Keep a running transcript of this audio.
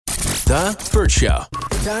The Burt Show.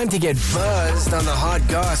 Time to get buzzed on the hot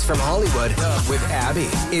goss from Hollywood with Abby.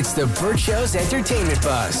 It's the Burt Show's entertainment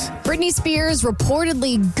buzz. Britney Spears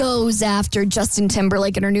reportedly goes after Justin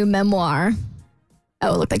Timberlake in her new memoir.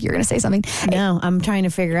 Oh, it looked like you were going to say something. No, I'm trying to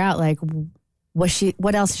figure out,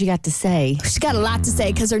 what else she got to say? She's got a lot to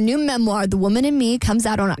say because her new memoir, The Woman in Me, comes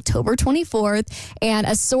out on October 24th. And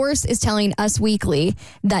a source is telling Us Weekly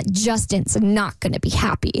that Justin's not going to be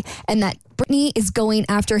happy and that Britney is going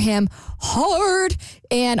after him hard.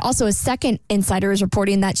 And also a second insider is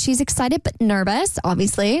reporting that she's excited but nervous,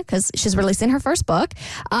 obviously, because she's releasing her first book.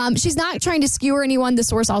 She's not trying to skewer anyone, the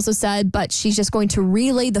source also said, but she's just going to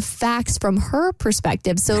relay the facts from her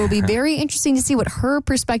perspective. So it'll be very interesting to see what her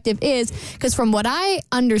perspective is, because from what I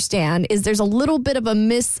understand is there's a little bit of a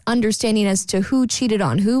misunderstanding as to who cheated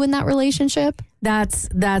on who in that relationship.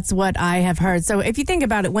 That's what I have heard. So if you think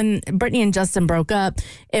about it, when Britney and Justin broke up,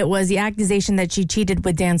 it was the accusation that she cheated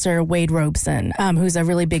with dancer Wade Robeson, who's a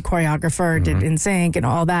really big choreographer, did NSYNC and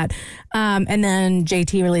all that. And then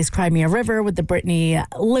JT released Cry Me a River with the Britney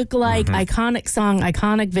look-alike, iconic song,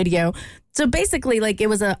 iconic video. So basically, it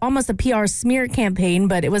was almost a PR smear campaign,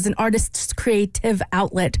 but it was an artist's creative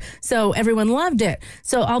outlet. So everyone loved it.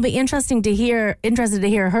 So I'll be interested to hear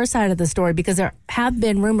her side of the story, because there have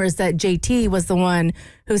been rumors that JT was the one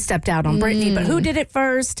who stepped out on Britney. But who did it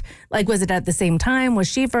first? Was it at the same time? Was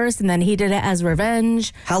she first and then he did it as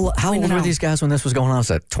revenge? How old were these guys when this was going on?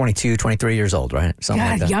 So 22, 23 years old, right? Something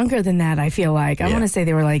like that. Younger than that, I feel like. I want to say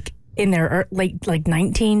they were in their late,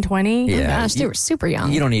 19, 20. Yeah. Oh gosh, they were super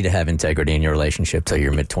young. You don't need to have integrity in your relationship till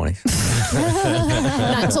your mid-20s.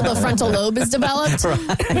 Not until the frontal lobe is developed.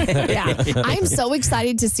 Right. Yeah. I'm so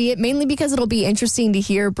excited to see it, mainly because it'll be interesting to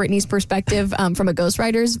hear Britney's perspective from a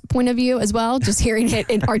ghostwriter's point of view as well, just hearing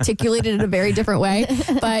it articulated in a very different way.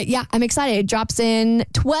 But yeah, I'm excited. It drops in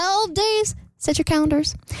 12 days. Set your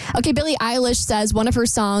calendars. Okay, Billie Eilish says one of her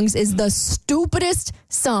songs is the stupidest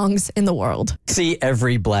songs in the world. See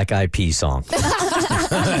every Black Eyed Peas song. But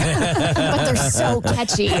they're so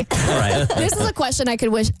catchy. Right. This is a question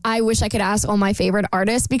I wish I could ask all my favorite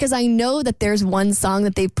artists, because I know that there's one song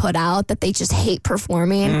that they've put out that they just hate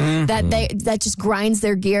performing, that just grinds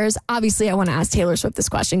their gears. Obviously, I want to ask Taylor Swift this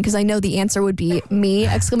question because I know the answer would be me, !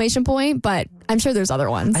 But I'm sure there's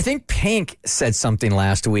other ones. I think Pink said something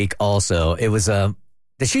last week also. It was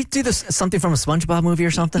did she do something from a SpongeBob movie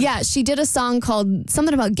or something? Yeah, she did a song called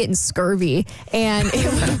something about getting scurvy, and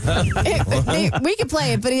we could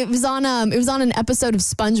play it, but it was on an episode of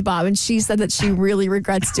SpongeBob, and she said that she really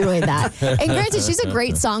regrets doing that. And granted, she's a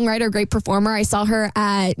great songwriter, great performer. I saw her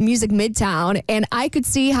at Music Midtown, and I could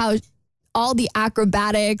see how all the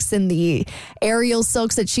acrobatics and the aerial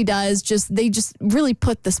silks that she does, they just really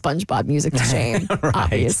put the SpongeBob music to shame, right.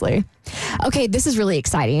 Obviously. Okay, this is really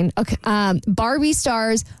exciting. Okay, Barbie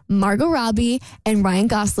stars Margot Robbie and Ryan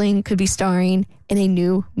Gosling could be starring in a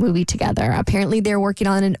new movie together. Apparently, they're working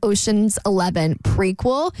on an Ocean's 11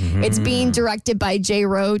 prequel. It's being directed by Jay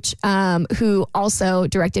Roach, who also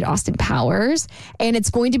directed Austin Powers. And it's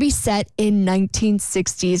going to be set in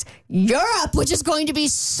 1960s Europe, which is going to be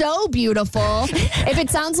so beautiful. If it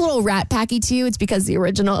sounds a little Rat Packy to you, it's because the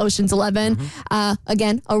original Ocean's 11,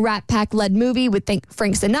 again, a Rat Pack-led movie with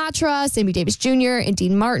Frank Sinatra, Sammy Davis Jr., and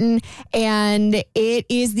Dean Martin. And it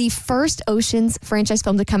is the first Ocean's franchise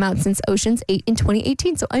film to come out since Ocean's 8 in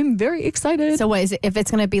 2018. So I'm very excited. So what is it, if it's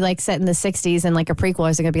going to be set in the 60s and a prequel,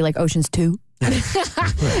 is it going to be Ocean's 2?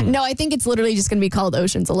 No, I think it's literally just going to be called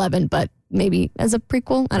Ocean's 11, but maybe as a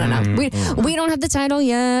prequel. I don't know. We don't have the title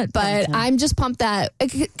yet, but I'm just pumped that,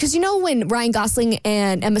 because when Ryan Gosling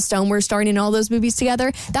and Emma Stone were starring in all those movies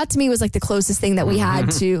together, that to me was the closest thing that we had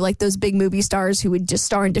to those big movie stars who would just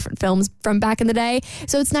star in different films from back in the day.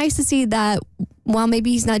 So it's nice to see that while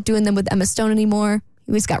maybe he's not doing them with Emma Stone anymore,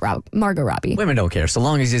 he's got Margot Robbie. Women don't care. So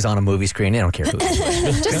long as he's on a movie screen, they don't care who it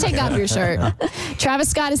is. Just take off your shirt. Travis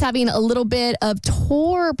Scott is having a little bit of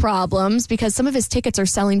tour problems because some of his tickets are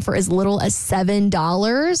selling for as little as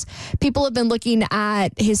 $7. People have been looking at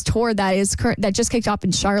his tour that just kicked off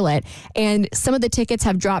in Charlotte, and some of the tickets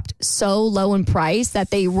have dropped so low in price that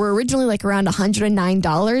they were originally around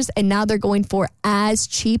 $109, and now they're going for as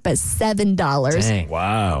cheap as $7. Dang,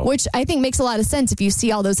 wow. Which I think makes a lot of sense if you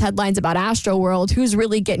see all those headlines about Astroworld, who's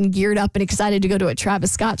really getting geared up and excited to go to a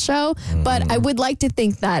Travis Scott show. But I would like to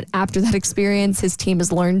think that after that experience, his team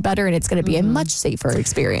has learned better and it's going to be a much safer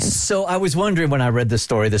experience. So I was wondering when I read the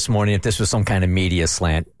story this morning if this was some kind of media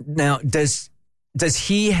slant. Now, does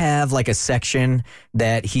he have a section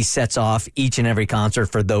that he sets off each and every concert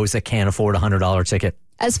for those that can't afford a $100 ticket?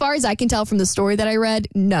 As far as I can tell from the story that I read,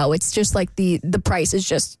 no, it's just like the price is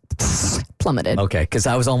just plummeted. Okay, because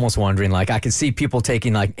I was almost wondering, like, I could see people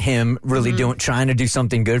taking, like, him really trying to do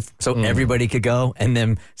something good so everybody could go, and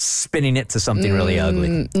then spinning it to something really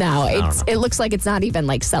ugly. No, it looks like it's not even,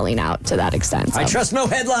 like, selling out to that extent. So. I trust no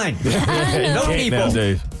headline. No people.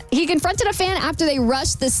 Nowadays. He confronted a fan after they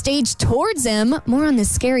rushed the stage towards him. More on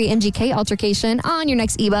this scary MGK altercation on your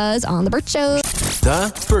next eBuzz on The Burt Show.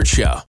 The Burt Show.